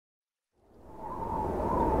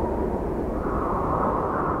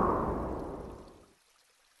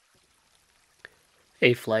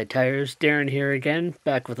Hey fly tyers, Darren here again,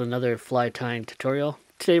 back with another fly tying tutorial.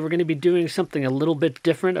 Today we're going to be doing something a little bit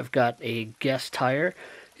different. I've got a guest tyer.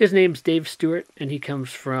 His name's Dave Stewart, and he comes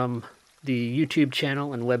from the YouTube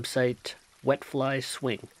channel and website Wet Fly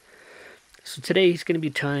Swing. So today he's going to be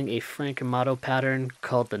tying a Frank Amato pattern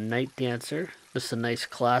called the Night Dancer. This is a nice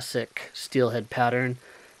classic steelhead pattern,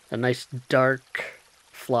 a nice dark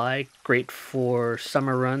fly, great for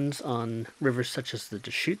summer runs on rivers such as the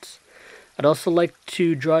Deschutes. I'd also like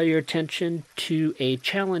to draw your attention to a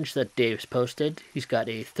challenge that Dave's posted. He's got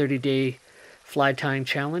a 30-day fly tying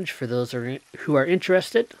challenge for those who are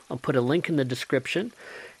interested. I'll put a link in the description,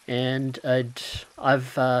 and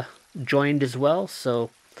I've joined as well, so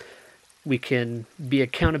we can be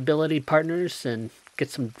accountability partners and get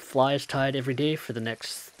some flies tied every day for the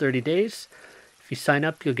next 30 days. If you sign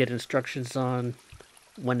up, you'll get instructions on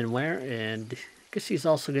when and where, and I guess he's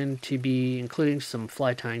also going to be including some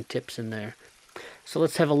fly tying tips in there. So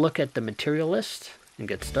let's have a look at the material list and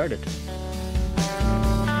get started.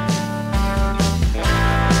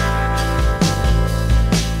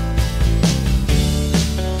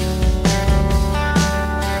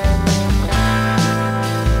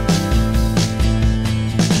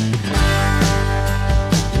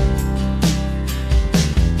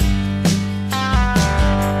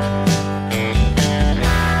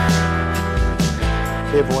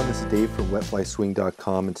 Hey everyone, this is Dave from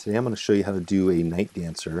wetflyswing.com, and today I'm going to show you how to do a night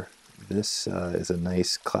dancer. This is a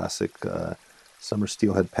nice classic summer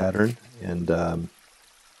steelhead pattern, and I'm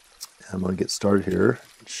going to get started here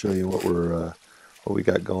and show you what we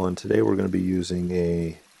got going today. We're going to be using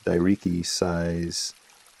a Dai-Riki size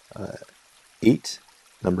 8,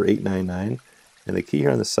 number 899, and the key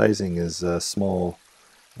here on the sizing is small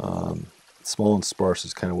and sparse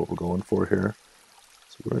is kind of what we're going for here.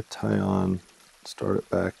 So we're going to tie on. Start it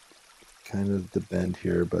back kind of the bend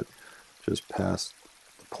here, but just past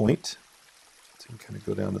the point. So you can kind of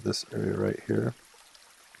go down to this area right here.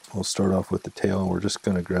 We'll start off with the tail, and we're just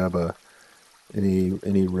going to grab any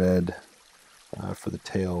red for the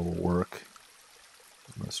tail will work.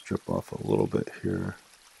 I'm going to strip off a little bit here,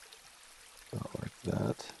 about like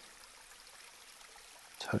that.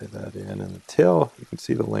 Tie that in, and the tail, you can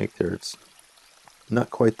see the length here. It's not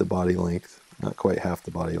quite the body length. Not quite half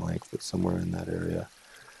the body length, but somewhere in that area.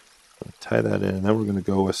 So tie that in, and then we're going to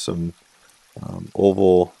go with some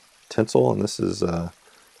oval tinsel, and this is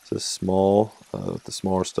small, the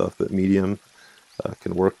smaller stuff, but medium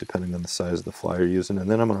can work depending on the size of the fly you're using.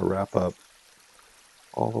 And then I'm going to wrap up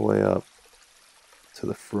all the way up to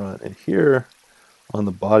the front, and here on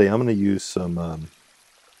the body, I'm going to use some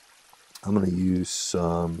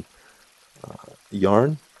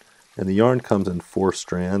yarn. And the yarn comes in 4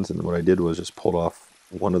 strands, and what I did was just pulled off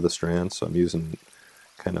one of the strands, so I'm using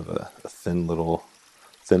kind of a thin little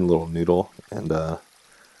noodle. And the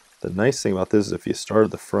nice thing about this is if you start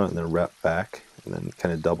at the front and then wrap back and then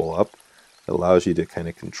kind of double up, it allows you to kind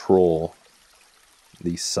of control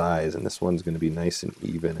the size, and this one's going to be nice and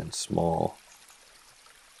even and small.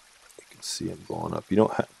 You can see them going up. You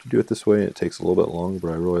don't have to do it this way, it takes a little bit longer,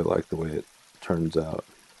 but I really like the way it turns out.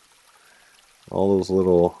 All those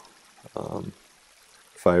little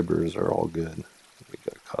fibers are all good. We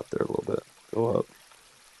got caught there a little bit. Go up,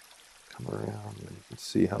 come around, and you can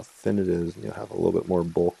see how thin it is, and you'll have a little bit more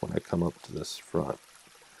bulk when I come up to this front.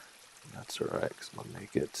 And that's alright, because I'm going to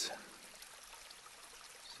make it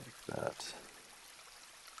like that.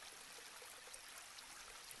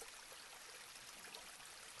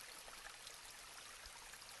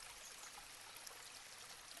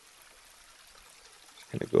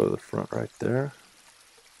 Just going to go to the front right there.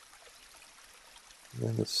 And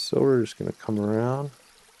then the sewer is going to come around,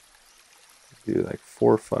 do like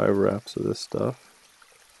 4 or 5 wraps of this stuff.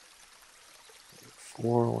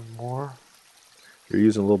 4, one more. If you're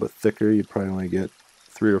using a little bit thicker, you'd probably only get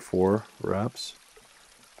 3 or 4 wraps.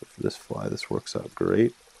 But for this fly, this works out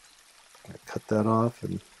great. I'm going to cut that off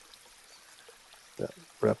and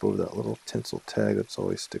wrap over that little tinsel tag that's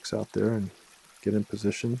always sticks out there and get in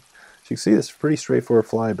position. So you can see this is a pretty straightforward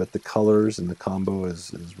fly, but the colors and the combo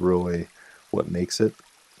is really what makes it.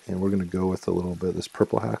 And we're going to go with a little bit of this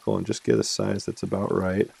purple hackle and just get a size that's about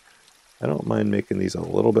right. I don't mind making these a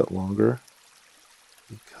little bit longer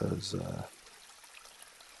because I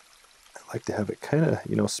like to have it kind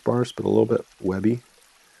of, sparse but a little bit webby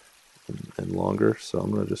and longer. So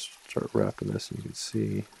I'm going to just start wrapping this, and you can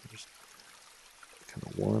see just kind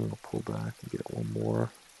of one, and I'll pull back and get one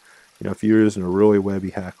more. If you're using a really webby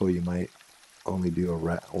hackle, you might only do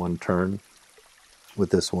one turn. With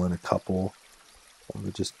this one, a couple.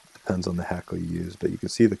 It just depends on the hackle you use, but you can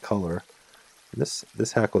see the color. This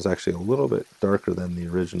hackle is actually a little bit darker than the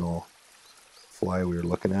original fly we were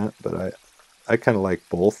looking at, but I kind of like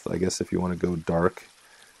both. I guess if you want to go dark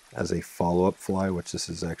as a follow-up fly, which this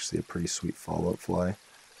is actually a pretty sweet follow-up fly,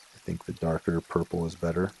 I think the darker purple is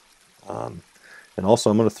better. And also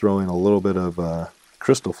I'm going to throw in a little bit of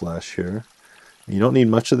Krystal flash here. You don't need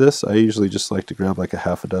much of this. I usually just like to grab like a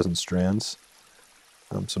half a dozen strands,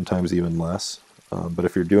 sometimes even less. But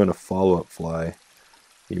if you're doing a follow-up fly,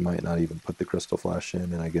 you might not even put the Krystal flash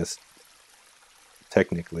in, and I guess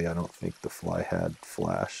technically I don't think the fly had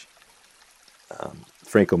flash.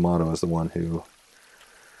 Frank Amato is the one who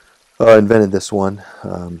invented this one,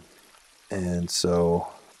 and so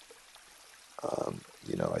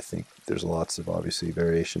you know, I think there's lots of obviously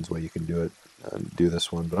variations way you can do it, do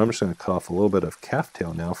this one, but I'm just going to cut off a little bit of calf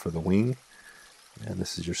tail now for the wing, and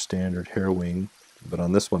this is your standard hair wing. But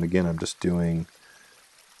on this one again, I'm just doing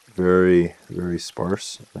very, very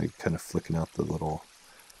sparse. I kind of flicking out the little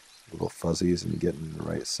fuzzies and getting the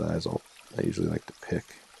right size. I usually like to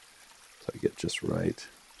pick so I get just right.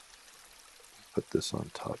 Put this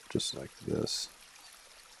on top just like this,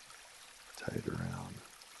 tie it around.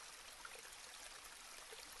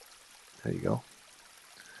 There you go.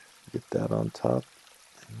 Get that on top,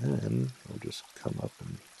 and then we'll just come up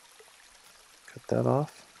and cut that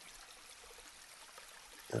off.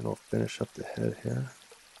 And we'll finish up the head here.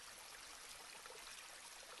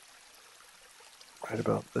 Right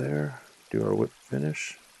about there. Do our whip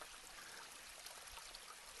finish.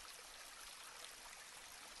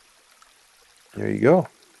 There you go.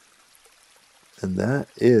 And that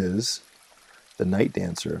is the Night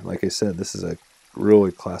Dancer. Like I said, this is a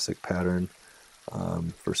really classic pattern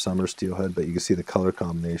for summer steelhead, but you can see the color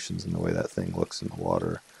combinations and the way that thing looks in the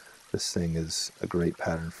water. This thing is a great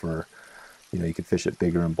pattern for, you know, you can fish it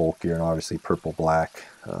bigger and bulkier, and obviously purple black,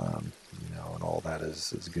 you know, and all that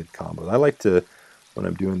is a good combo. I like to, when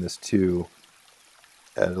I'm doing this too,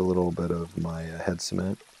 add a little bit of my head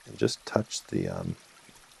cement and just touch the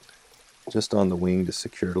just on the wing to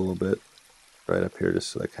secure it a little bit right up here, just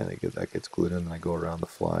so that kind of gets glued in, and I go around the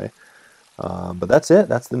fly. But that's it.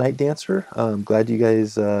 That's the Night Dancer. I'm glad you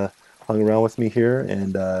guys hung around with me here,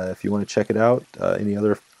 and if you want to check it out, any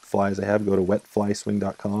other flies I have, go to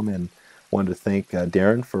wetflyswing.com. And wanted to thank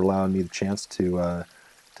Darren for allowing me the chance to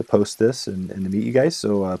post this and to meet you guys.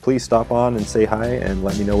 So please stop on and say hi and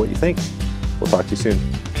let me know what you think. We'll talk to you soon.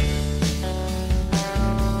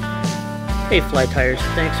 Hey Fly Tyers,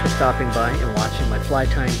 thanks for stopping by and watching my fly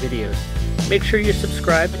tying videos. Make sure you're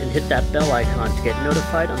subscribed and hit that bell icon to get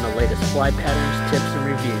notified on the latest fly patterns, tips,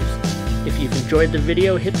 and reviews. If you've enjoyed the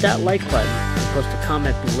video, hit that like button and post a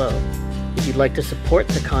comment below. If you'd like to support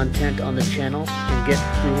the content on the channel and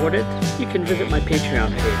get rewarded, you can visit my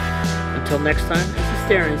Patreon page. Until next time, this is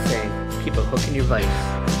Darren saying, keep a hook in your vise.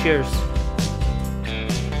 Cheers.